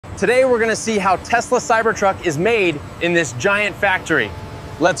Today we're gonna see how Tesla Cybertruck is made in this giant factory.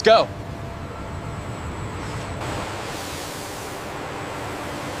 Let's go.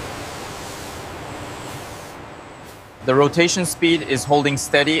 The rotation speed is holding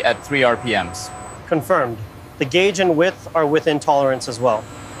steady at 3 RPMs. Confirmed. The gauge and width are within tolerance as well.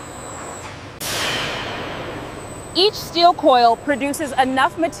 Each steel coil produces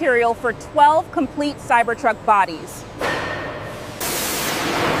enough material for 12 complete Cybertruck bodies.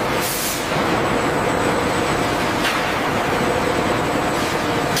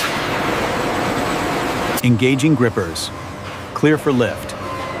 Engaging grippers. Clear for lift.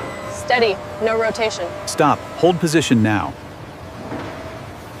 Steady, no rotation. Stop. Hold position now.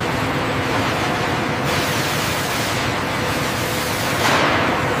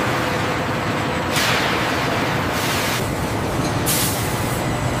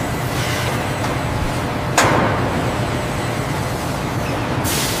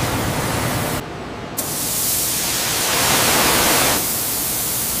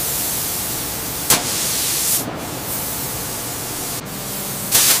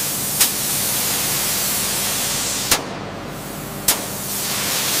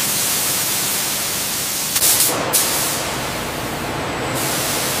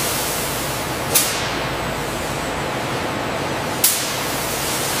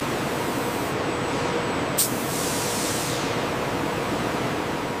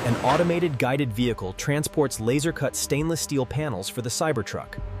 An automated guided vehicle transports laser-cut stainless steel panels for the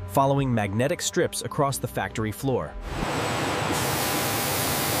Cybertruck, following magnetic strips across the factory floor.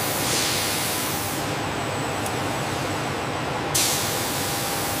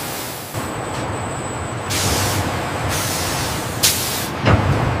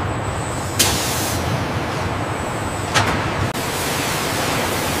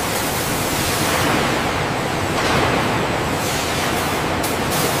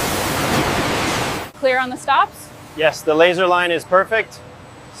 Clear on the stops? Yes, the laser line is perfect.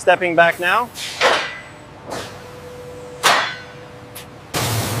 Stepping back now.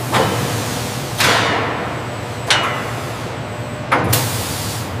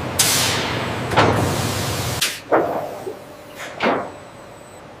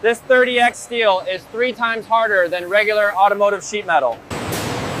 This 30X steel is 3 times harder than regular automotive sheet metal.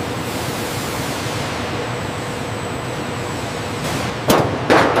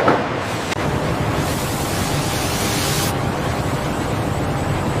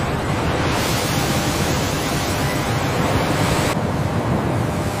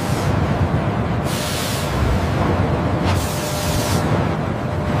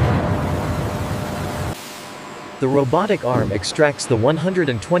 The robotic arm extracts the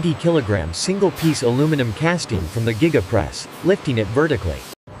 120-kilogram single-piece aluminum casting from the Gigapress, lifting it vertically.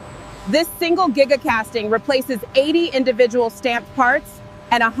 This single gigacasting replaces 80 individual stamped parts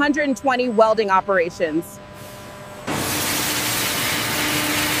and 120 welding operations.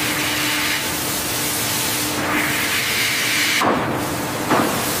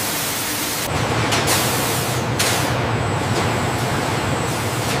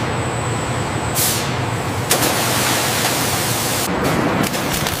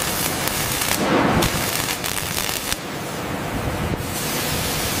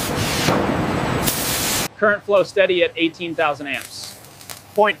 Current flow steady at 18,000 amps.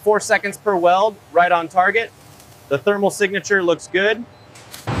 0.4 seconds per weld, right on target. The thermal signature looks good.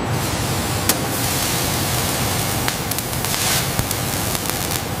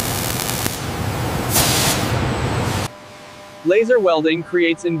 Laser welding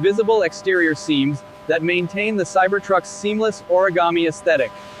creates invisible exterior seams that maintain the Cybertruck's seamless origami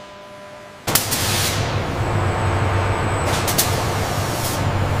aesthetic.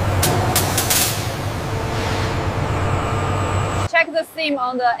 Check the seam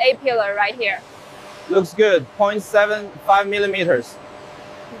on the A-pillar right here. Looks good, 0.75 millimeters.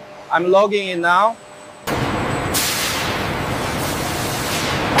 I'm logging in now.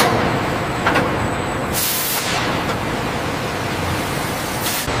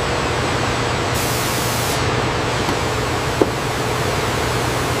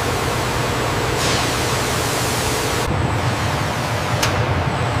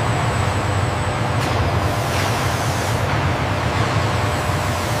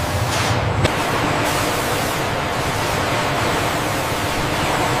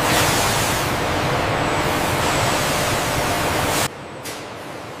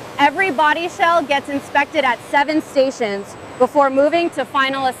 Every body shell gets inspected at 7 stations before moving to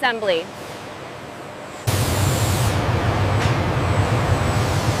final assembly.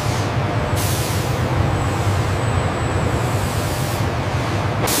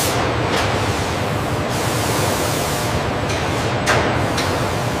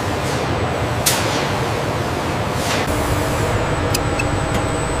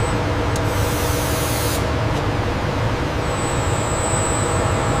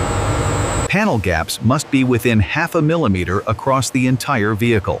 Panel gaps must be within 0.5 millimeter across the entire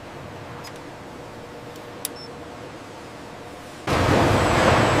vehicle.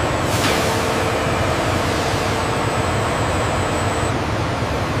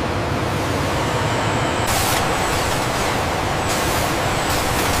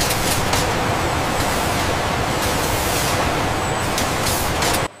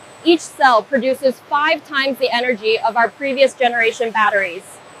 Each cell produces 5 times the energy of our previous generation batteries.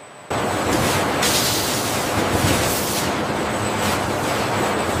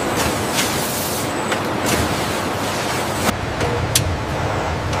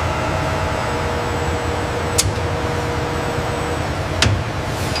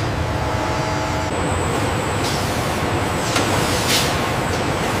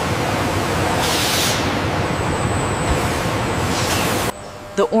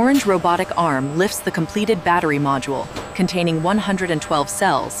 The orange robotic arm lifts the completed battery module, containing 112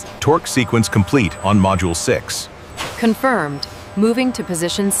 cells. Torque sequence complete on Module 6. Confirmed. Moving to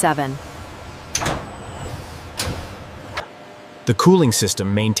position 7. The cooling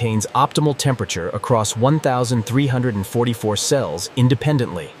system maintains optimal temperature across 1,344 cells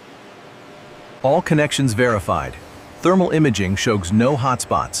independently. All connections verified. Thermal imaging shows no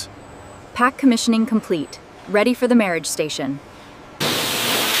hotspots. Pack commissioning complete. Ready for the marriage station.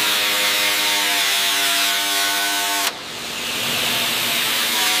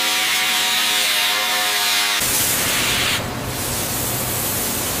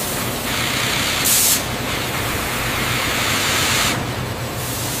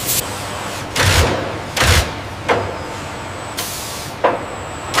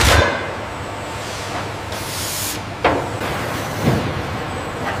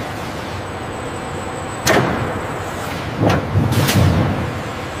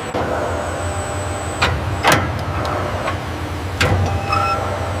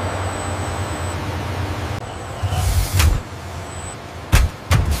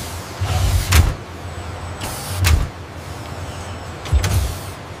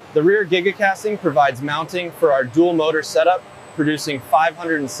 The rear gigacasting provides mounting for our dual motor setup, producing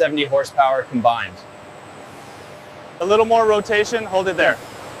 570 horsepower combined. A little more rotation, hold it there.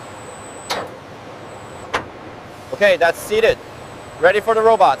 Okay, that's seated. Ready for the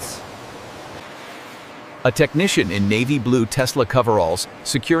robots. A technician in navy blue Tesla coveralls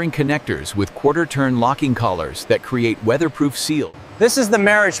securing connectors with quarter-turn locking collars that create weatherproof seal. This is the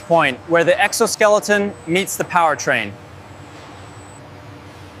marriage point where the exoskeleton meets the powertrain.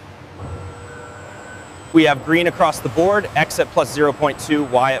 We have green across the board, X at plus 0.2,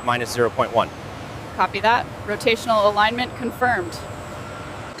 Y at minus 0.1. Copy that. Rotational alignment confirmed.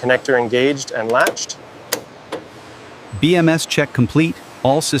 Connector engaged and latched. BMS check complete,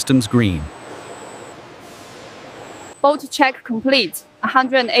 all systems green. Bolt check complete.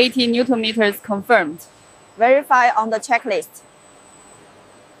 180 Newton meters confirmed. Verify on the checklist.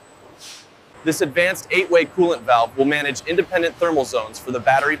 This advanced 8-way coolant valve will manage independent thermal zones for the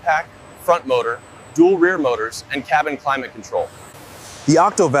battery pack, front motor, dual rear motors, and cabin climate control. The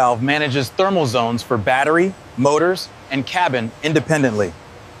octo valve manages thermal zones for battery, motors, and cabin independently.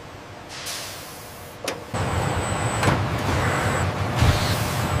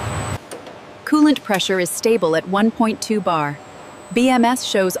 Coolant pressure is stable at 1.2 bar. BMS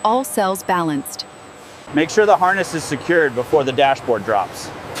shows all cells balanced. Make sure the harness is secured before the dashboard drops.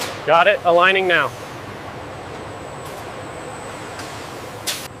 Got it, aligning now.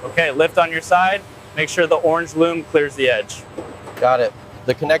 Okay, lift on your side. Make sure the orange loom clears the edge. Got it.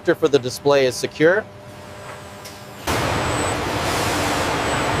 The connector for the display is secure.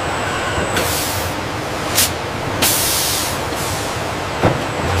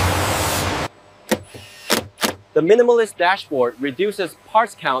 The minimalist dashboard reduces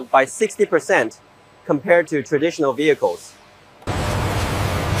parts count by 60% compared to traditional vehicles.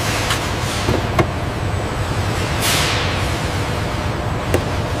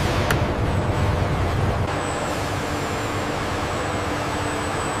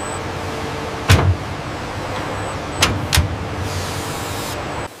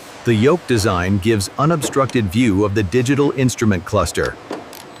 The yoke design gives unobstructed view of the digital instrument cluster.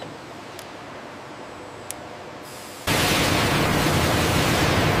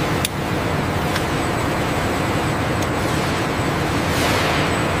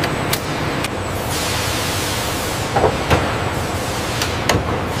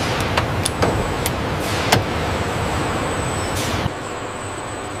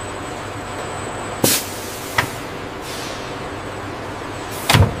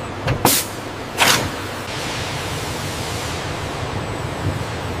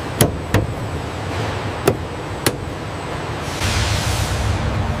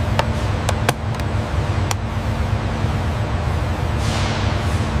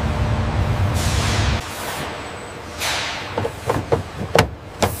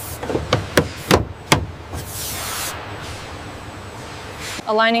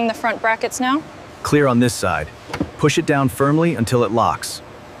 Aligning the front brackets now. Clear on this side. Push it down firmly until it locks.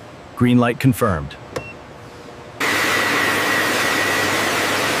 Green light confirmed.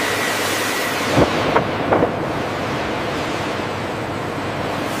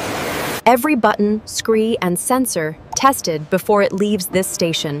 Every button, scree, and sensor tested before it leaves this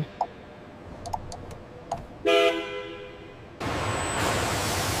station.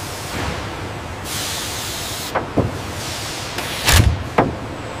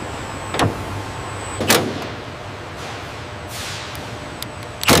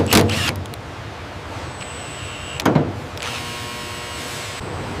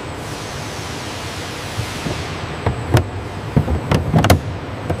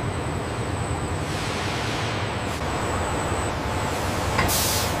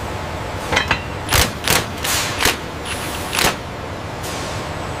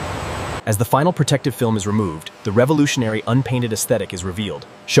 As the final protective film is removed, the revolutionary unpainted aesthetic is revealed,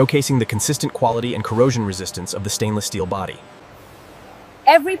 showcasing the consistent quality and corrosion resistance of the stainless steel body.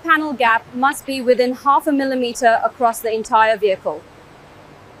 Every panel gap must be within 0.5 millimeter across the entire vehicle.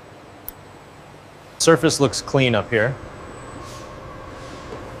 Surface looks clean up here.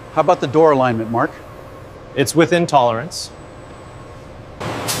 How about the door alignment, Mark? It's within tolerance.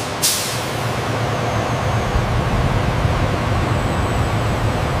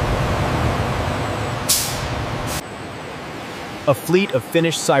 A fleet of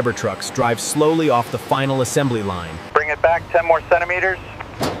finished Cybertrucks drives slowly off the final assembly line. Bring it back 10 more centimeters.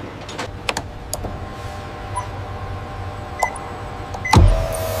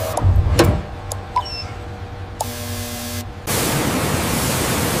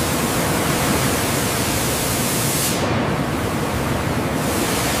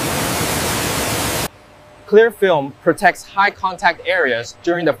 Clear film protects high contact areas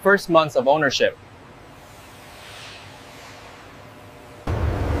during the first months of ownership.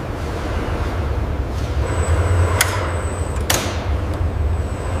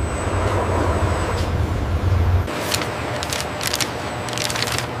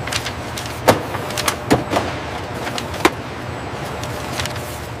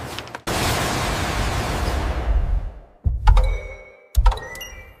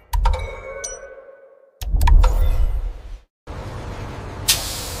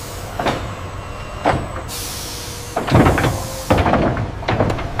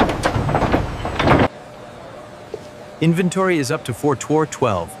 Inventory is up to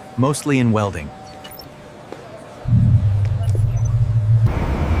 412, mostly in welding.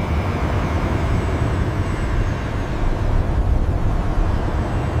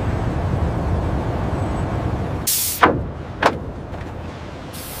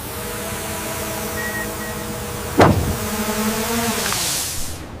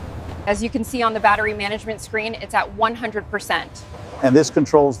 As you can see on the battery management screen, it's at 100%. And this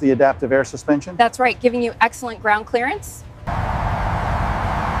controls the adaptive air suspension? That's right, giving you excellent ground clearance.